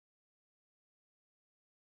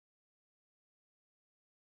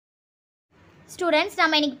Students,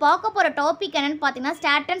 நம்ம இன்னைக்கு பார்க்க போற டாபிக் என்னன்னு பார்த்தீங்கன்னா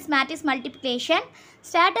ஸ்டாட்டன்ஸ் matrix multiplication.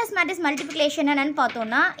 Status matrix multiplication என்னன்னு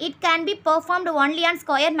பார்த்தோம்னா it can be performed only on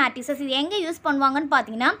square matrices. இது எங்க யூஸ் பண்ணுவாங்கன்னு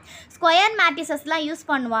பார்த்தீங்கன்னா ஸ்கொயர் மேட்ரிசஸ்லாம் யூஸ்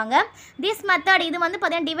பண்ணுவாங்க. This method இது வந்து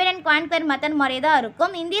பார்த்தீங்கன்னா டிவைட் அண்ட் கான்கர் மெத்தட் மாதிரியே தான்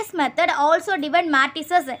இருக்கும். In this method also divide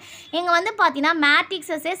matrices. இங்க வந்து பார்த்தீங்கன்னா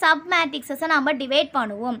மேட்ரிக்ஸஸே சப் மேட்ரிக்ஸஸை நம்ம டிவைட்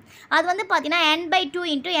பண்ணுவோம். அது வந்து பார்த்தீங்கன்னா n/2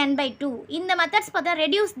 into n/2. இந்த மெத்தட்ஸ் பார்த்தா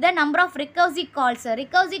reduce the number of recursive calls.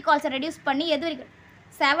 Recursive calls reduce பண்ணி 7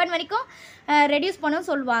 வரைக்கும் ரெடியூஸ் பண்ண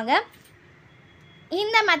சொல்லுவாங்க.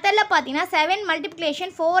 இந்த மெத்தடில் பார்த்தீங்கன்னா 7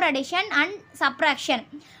 மல்டிப்ளிகேஷன் 4 அடிஷன் அண்ட் சப்ராக்ஷன்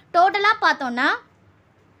டோட்டலாக பார்த்தோன்னா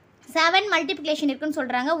 7 மல்டிப்ளிகேஷன் இருக்குன்னு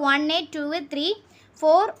சொல்கிறாங்க. 1 8 2 3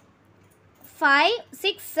 4 5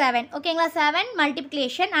 6 7 ஓகேங்களா. 7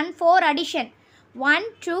 multiplication and 4 addition 1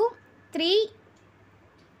 2 3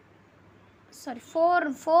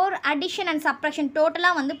 4 addition and subtraction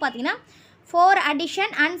டோட்டலாக வந்து பார்த்தீங்கன்னா 4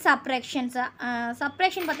 அடிஷன் அண்ட் சப்ராக்ஷன்ஸ்.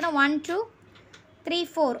 சப்ராக்ஷன் பார்த்தீங்கன்னா 1 2 3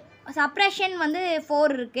 4 சப்ராக்ஷன் வந்து 4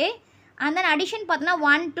 இருக்குது. அண்ட் தென் அடிஷன் பார்த்தீங்கன்னா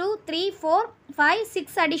 1 2 3 4 5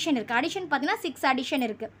 6 அடிஷன் இருக்குது. அடிஷன் பார்த்தீங்கன்னா 6 அடிஷன்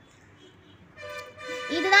இருக்குது.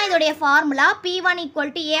 இதுதான் இதோடைய formula. P1 =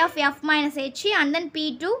 A of F minus H and then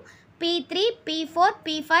P2 P3 P4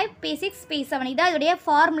 P5 P6 P7 இதான் இதோடைய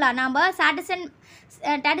ஃபார்முலா. நம்ம satisfy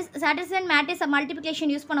matrix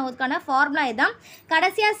multiplication use பண்ணுவதற்கான formula இதுதான்.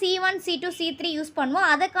 கடைசியாக C1 C2 C3 யூஸ் பண்ணுவோம்.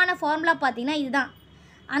 அதுக்கான ஃபார்முலா பார்த்தீங்கன்னா இதுதான்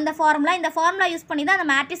அந்த ஃபார்முலா. இந்த ஃபார்முலா யூஸ் பண்ணி தான் அந்த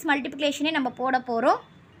மேட்ரிக்ஸ் மல்டிப்ளிகேஷனே நம்ம போட போகிறோம்.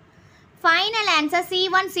 Final answer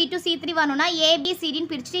C1 C2 C3 வரணும்னா ABCDன்னு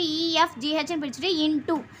பிரிச்சுட்டு EFGHன்னு பிரிச்சுட்டு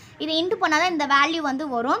இன்டூ இதை இன்டூ பண்ணால் தான் இந்த வேல்யூ வந்து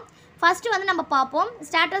வரும். ஃபஸ்ட்டு வந்து நம்ம பார்ப்போம்.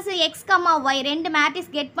 ஸ்டாட்டஸ் x, y ரெண்டு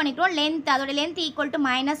மேட்ரிக்ஸ் கெட் பண்ணிக்கிறோம். லென்த் அதோட length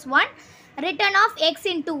 =-1 return of x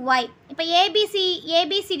into y. இப்போ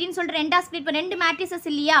ஏபிசிடின்னு சொல்லிட்டு ரெண்டாக ஸ்ப்ளிட் பண்ண ரெண்டு மேட்ரிசஸ்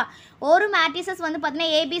இல்லையா. ஒரு மேட்ரிசஸ் வந்து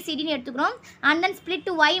பார்த்தீங்கன்னா ஏபிசிடின்னு எடுத்துக்கிறோம். அண்ட் தென் ஸ்ப்ளிட்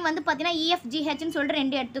y வந்து பார்த்தீங்கன்னா EFGHன்னு சொல்லிட்டு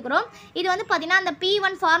ரெண்டு எடுத்துக்கிறோம். இது வந்து பார்த்தீங்கன்னா அந்த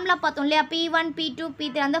P1 ஃபார்முலா பார்த்தோம் இல்லையா. P1 P2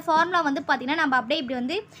 P3 அந்த ஃபார்முலா வந்து பார்த்தீங்கன்னா நம்ம அப்படியே இப்படி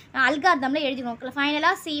வந்து அல்காரிதமில் எழுதிக்கணும்.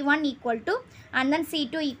 ஃபைனலாக C1 = அண்ட் தென்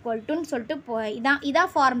C2 = சொல்லிட்டு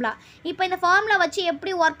இதான் ஃபார்முலா. இப்போ இந்த ஃபார்முலா வச்சு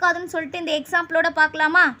எப்படி ஒர்க் ஆகுதுன்னு சொல்லிட்டு இந்த எக்ஸாம்பிளோட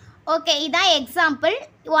பார்க்கலாமா. ஓகே, இதான் எக்ஸாம்பிள்.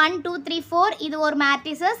 1 2 3 4 இது ஒரு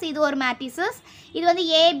மேட்ரிசஸ், இது ஒரு மேட்ரிசஸ். இது வந்து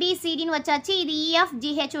ஏபிசிடின்னு வச்சாச்சு. இது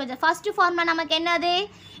EFGH வச்சா. ஃபஸ்ட்டு ஃபார்முலா நமக்கு என்னது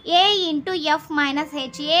A into F minus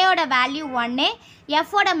H. ஏயோட value 1,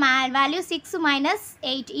 எஃபோட value 6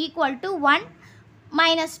 - 8 = 1 -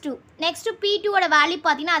 2. Next P2ஓட value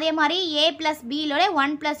பார்த்தீங்கன்னா அதே மாதிரி A + Bயோட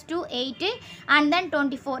 1 + 2 8 and then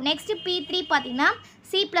 24. Next P3 பார்த்தீங்கன்னா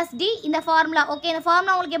C + D இந்த ஃபார்முலா. ஓகே, இந்த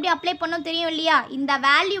ஃபார்முலா உங்களுக்கு எப்படி அப்ளை பண்ணணும் தெரியும் இல்லையா. இந்த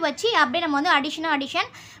வேல்யூ வச்சு அப்படியே நம்ம வந்து அடிஷன்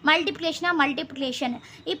மல்டிப்ளிகேஷன்.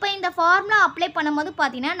 இப்போ இந்த ஃபார்முலா அப்ளை பண்ணும்போது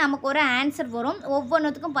பார்த்தீங்கன்னா நமக்கு ஒரு ஆன்சர் வரும்.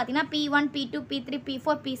 ஒவ்வொன்றுத்துக்கும் பார்த்தீங்கன்னா P1 P2 P3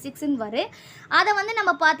 P4 P6ன்னு வரும். அதை வந்து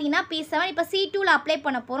நம்ம பார்த்தீங்கன்னா P7 இப்போ C2ல் அப்ளை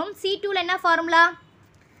பண்ண போகிறோம். C2ல் என்ன ஃபார்முலா.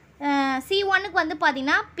 C1க்கு வந்து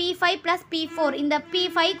பார்த்தீங்கன்னா P5 + P4 இந்த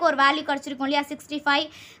P5க்கு ஒரு வேல்யூ கிடச்சிருக்கும் இல்லையா 65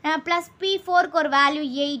 ப்ளஸ் P4க்கு ஒரு வேல்யூ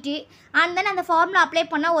 8 அண்ட் தென் அந்த ஃபார்முலா அப்ளை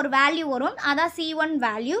பண்ணால் ஒரு வேல்யூ வரும். அதான் C1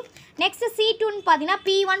 வேல்யூ. நெக்ஸ்ட்டு C2ன்னு பார்த்தீங்கன்னா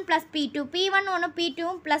P1 + P2 P1 ஒன்று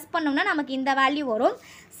P2 ப்ளஸ் பண்ணோம்னா நமக்கு இந்த வேல்யூ வரும்.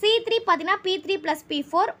 C3 பார்த்தீங்கன்னா P3 +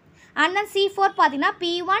 P4 and then C4 பார்த்தீங்கன்னா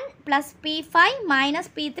P1 + P5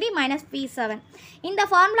 - P3 - P7. இந்த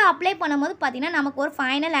ஃபார்முலா அப்ளை பண்ணும்போது பார்த்தீங்கன்னா நமக்கு ஒரு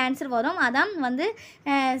ஃபைனல் ஆன்சர் வரும். அதான் வந்து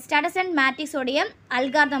ஸ்டாட்டஸ் மேட்ரிக்ஸோடைய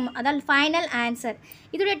அல்காரிதம், அதாவது ஃபைனல் ஆன்சர்.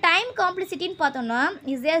 இதோடைய டைம் காம்ப்ளெக்சிட்டின்னு பார்த்தோம்னா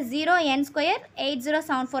இஸ் 0 n²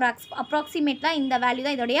 8074 அப்ராக்சிமேட்லாம் இந்த வேல்யூ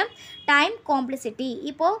தான் இதோடைய டைம் காம்ப்ளெக்சிட்டி.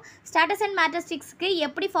 இப்போது ஸ்டாட்டஸ் அண்ட் மேட்ரிக்ஸ்க்கு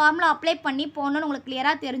எப்படி ஃபார்முலா அப்ளை பண்ணி போகணுன்னு உங்களுக்கு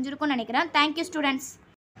கிளியராக தெரிஞ்சிருக்கும்னு நினைக்கிறேன். Thank you students.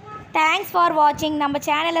 தேங்க்ஸ் ஃபார் வாட்சிங். நம்ம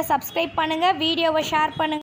சேனலை சப்ஸ்கிரைப் பண்ணுங்கள், வீடியோவை ஷேர் பண்ணுங்கள்.